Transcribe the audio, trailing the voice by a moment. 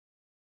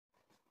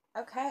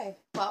Okay,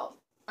 well,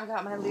 I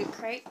got my loot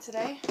crate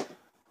today.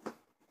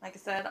 Like I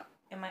said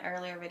in my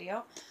earlier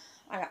video,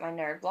 I got my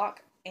nerd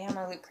block and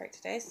my loot crate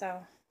today,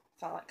 so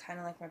felt like kind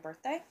of like my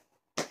birthday.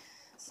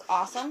 It's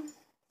awesome.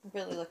 I'm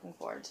really looking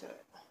forward to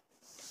it.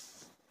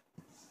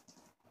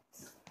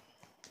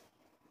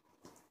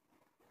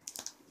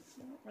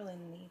 I don't really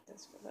need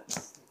this for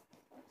this.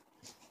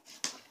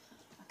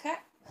 Okay.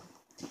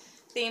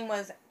 Theme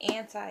was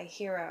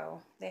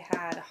anti-hero. They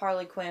had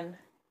Harley Quinn,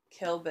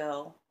 Kill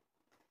Bill,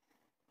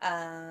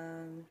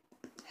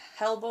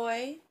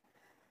 Hellboy,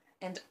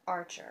 and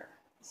Archer.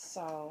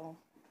 So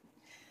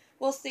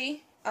we'll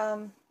see.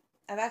 I've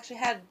actually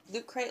had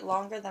Loot Crate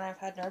longer than I've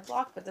had Nerd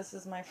Block, but this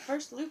is my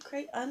first Loot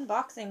Crate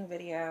unboxing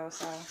video,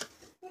 so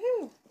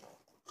woohoo!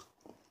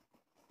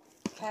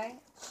 Okay.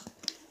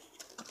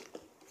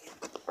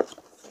 Let's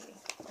see.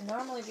 I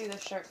normally do the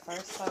shirt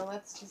first, so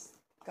let's just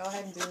go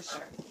ahead and do the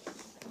shirt.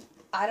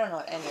 I don't know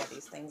what any of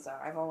these things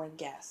are. I've only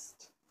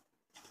guessed.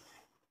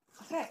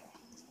 Okay.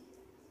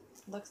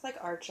 Looks like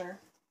Archer.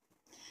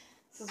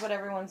 This is what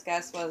everyone's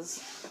guess was.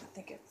 I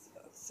think it's,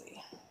 let's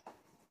see.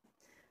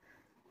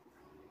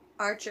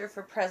 Archer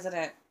for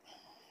president.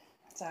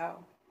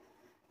 So,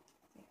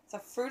 it's a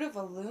Fruit of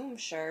a Loom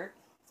shirt.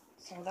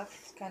 So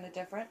that's kind of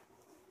different.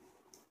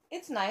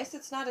 It's nice.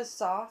 It's not as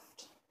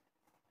soft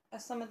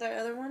as some of the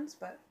other ones,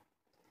 but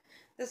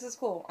this is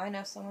cool. I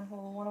know someone who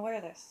will want to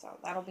wear this, so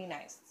that'll be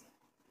nice.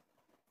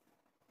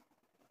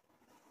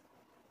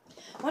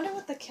 I wonder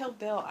what the Kill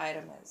Bill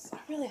item is. I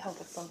really hope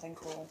it's something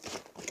cool.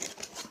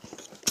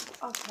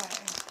 Okay.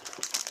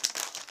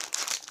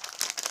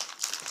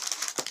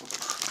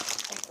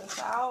 Take this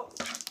out.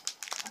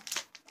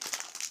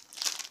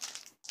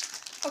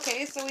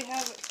 Okay, so we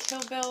have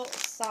Kill Bill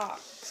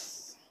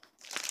socks.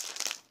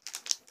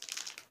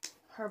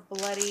 Her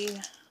bloody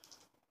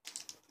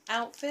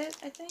outfit,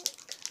 I think.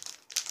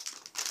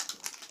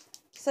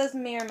 It says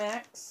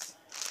Miramax,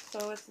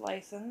 so it's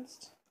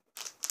licensed.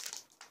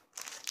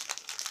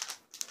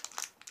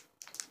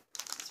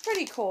 It's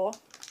pretty cool.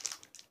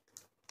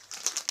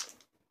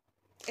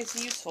 It's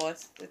useful.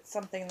 It's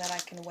something that I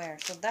can wear,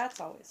 so that's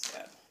always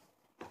good.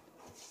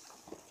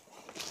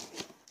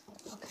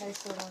 Okay,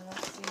 so then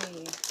let's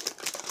see.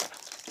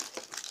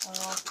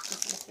 Oh,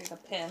 this must be the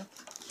pin.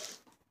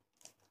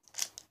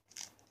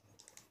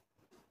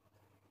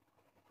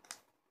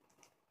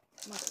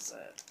 What is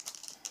it?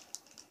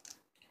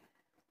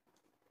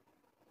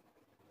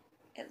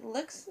 It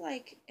looks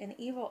like an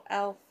evil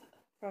elf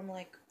from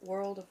like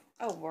World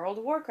of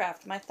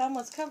Warcraft. My thumb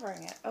was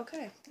covering it.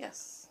 Okay,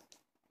 yes.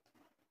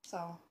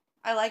 So,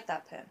 I like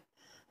that pin.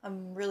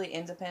 I'm really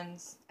into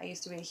pins. I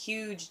used to be a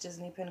huge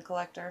Disney pin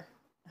collector.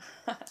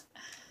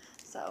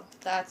 So,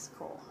 that's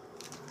cool.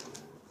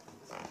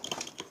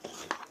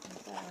 And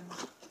then,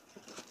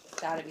 it's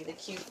gotta be the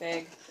Q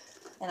Fig.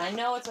 And I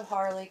know it's a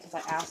Harley because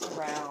I asked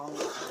around.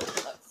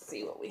 Let's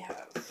see what we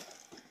have.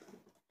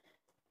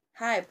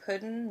 Hi,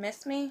 Puddin'.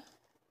 Miss me?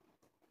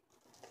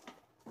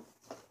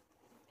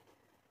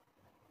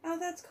 Oh,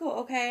 that's cool.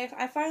 Okay,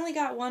 I finally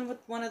got one with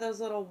one of those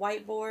little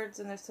whiteboards,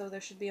 and so there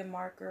should be a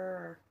marker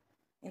or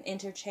an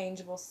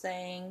interchangeable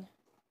saying.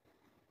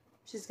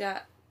 She's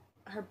got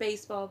her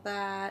baseball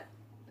bat.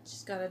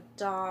 She's got a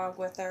dog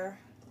with her.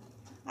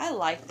 I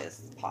like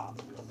this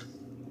pop.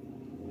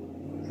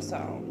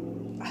 So,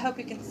 I hope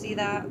you can see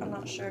that. I'm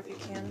not sure if you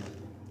can.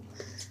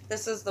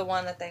 This is the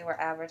one that they were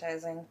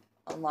advertising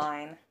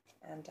online,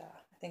 and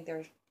I think they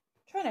were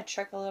trying to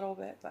trick a little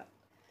bit, but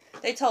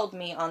they told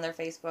me on their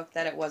Facebook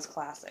that it was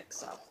classic,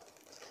 so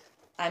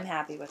I'm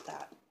happy with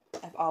that.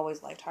 I've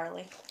always liked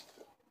Harley.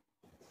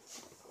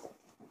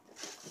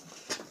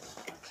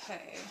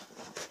 Okay.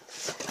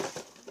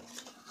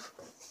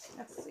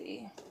 Let's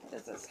see. What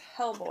is this?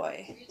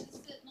 Hellboy. You're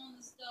just sitting on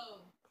the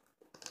stove.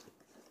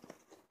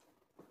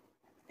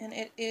 And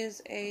it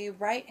is a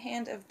Right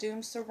Hand of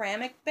Doom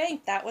ceramic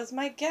bank. That was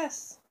my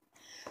guess.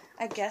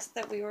 I guessed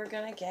that we were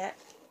going to get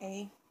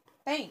a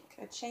bank,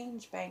 a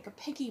change bank, a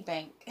piggy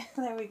bank.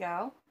 There we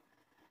go.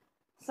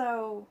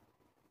 So,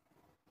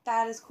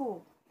 that is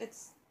cool.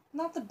 It's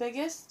not the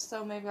biggest,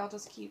 so maybe I'll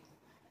just keep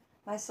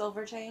my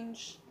silver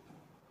change.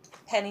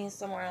 Pennies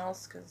somewhere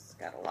else, because it's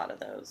got a lot of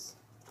those.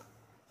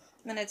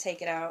 I'm going to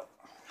take it out.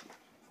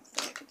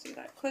 So I could do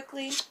that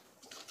quickly.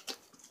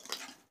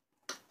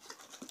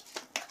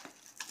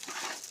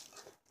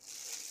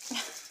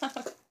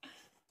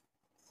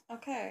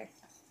 Okay.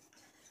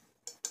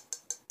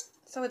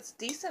 So it's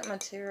decent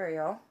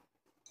material.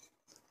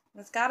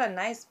 It's got a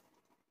nice,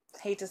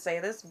 hate to say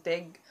this,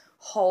 big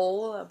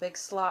hole, a big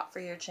slot for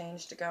your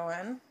change to go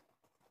in.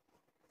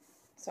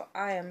 So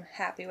I am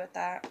happy with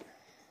that.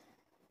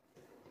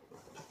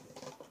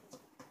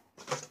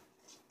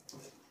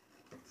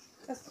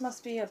 This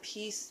must be a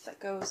piece that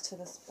goes to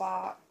this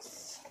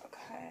box.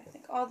 Okay, I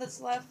think all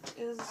that's left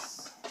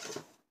is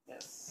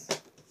this.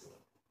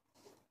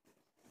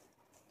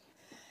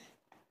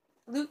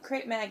 Loot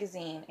Crate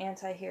Magazine,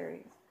 Anti-Hero.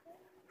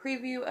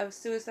 Preview of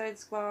Suicide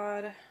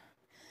Squad.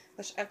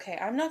 Which, okay,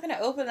 I'm not going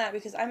to open that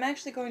because I'm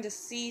actually going to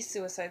see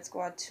Suicide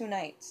Squad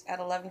tonight at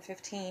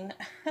 11:15.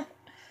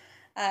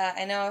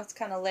 I know it's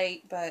kind of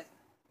late, but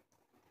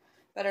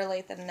better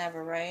late than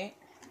never, right?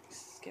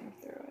 Skim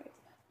through it.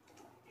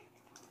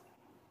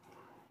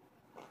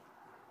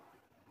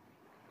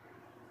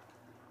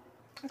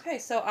 Okay,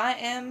 so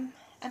I'm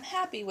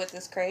happy with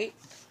this crate.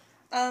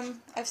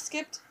 I've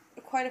skipped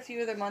quite a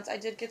few other months. I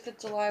did get the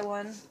July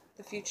one,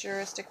 the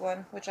futuristic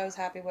one, which I was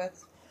happy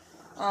with.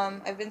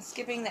 I've been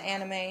skipping the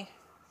anime,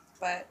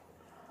 but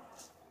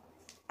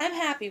I'm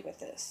happy with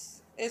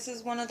this. This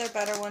is one of their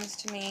better ones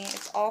to me.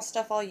 It's all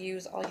stuff I'll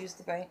use. I'll use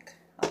the bank.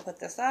 I'll put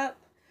this up.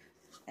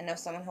 I know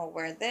someone who'll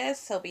wear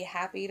this. He'll be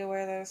happy to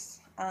wear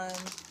this. And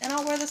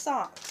I'll wear the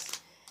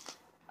socks.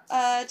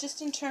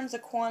 Just in terms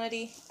of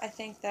quantity, I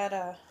think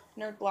that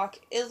Nerd Block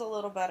is a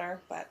little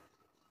better, but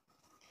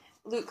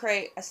Loot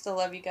Crate, I still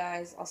love you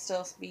guys. I'll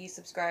still be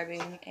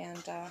subscribing,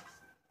 and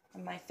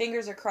my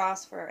fingers are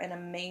crossed for an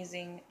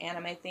amazing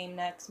anime theme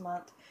next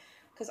month,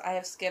 because I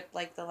have skipped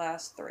like the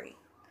last 3.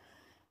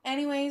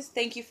 Anyways,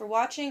 thank you for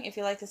watching. If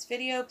you like this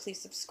video,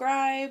 please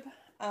subscribe.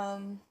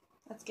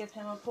 Let's give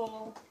him a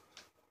pull.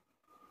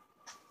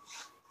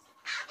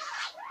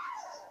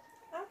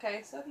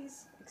 Okay, so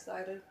he's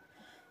excited.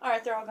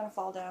 Alright, they're all gonna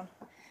fall down.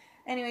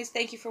 Anyways,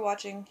 thank you for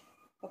watching.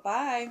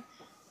 Bye-bye.